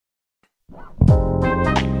You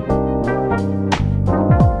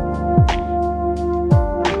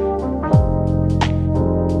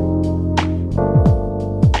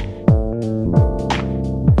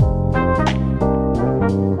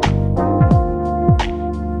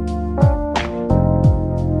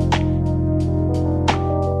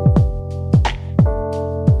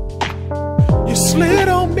slid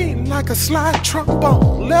on me like a slide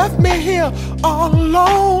trombone, left me here all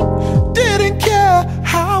alone. Didn't care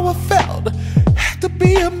how I felt, had to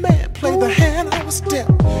be a man, play the hand I was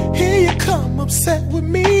dealt. Here you come upset with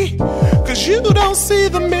me, cause you don't see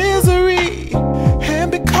the misery.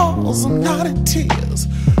 And because I'm not in tears,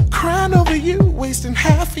 crying over you, wasting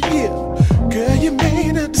half a year. Girl, you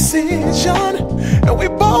made a decision, and we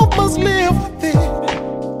both must live with it.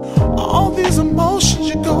 All these emotions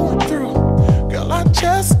you're going through, girl, I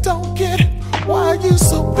just don't get it. Why you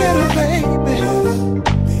so bitter, baby?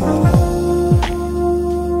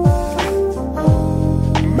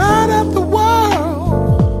 Mad at the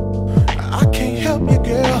world, I can't help you,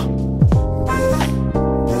 girl.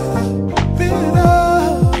 Bitter.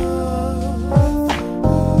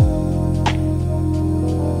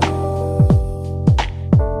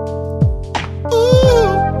 Ooh.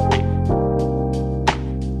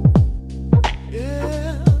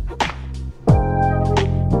 Yeah.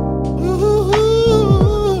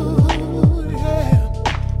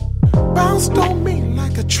 Bounced on me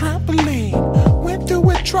like a trampoline, went through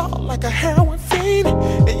withdrawal like a heroin fiend.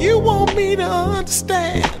 And you want me to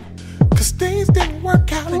understand, cause things didn't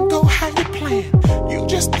work out and go how you planned. You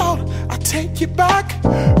just thought I'd take you back.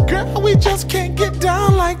 Girl, we just can't get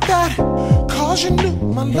down like that, cause you knew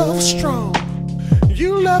my love was strong.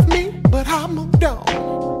 You loved me, but I moved on.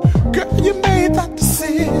 Girl, you made that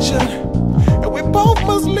decision, and we both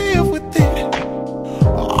must live with it.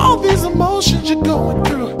 All these emotions you're going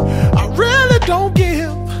through, I really don't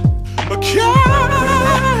give a care.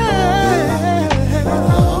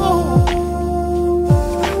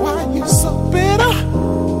 Why you so bitter?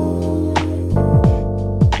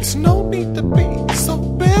 There's no need to be so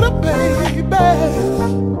bitter, baby.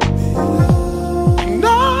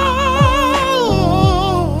 No.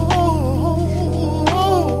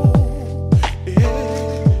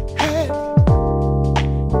 Yeah.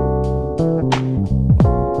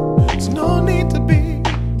 There's no need to be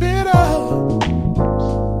bitter.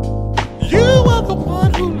 You are the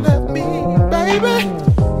one who left me, baby.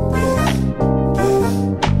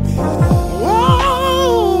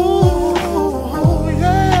 Whoa,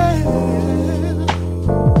 yeah.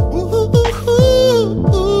 Ooh,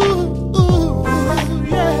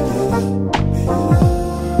 yeah.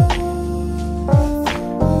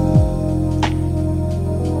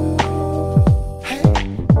 Hey.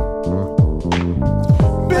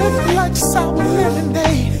 Bitter like sour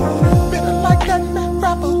lemonade, bitter like that mad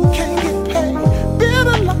rapper who can't get paid,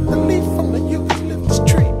 bitter like the leaf from the eucalyptus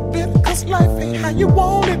tree, bitter cause life ain't how you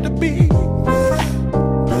want it to be.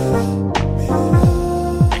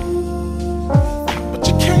 But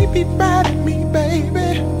you can't be mad at me, baby.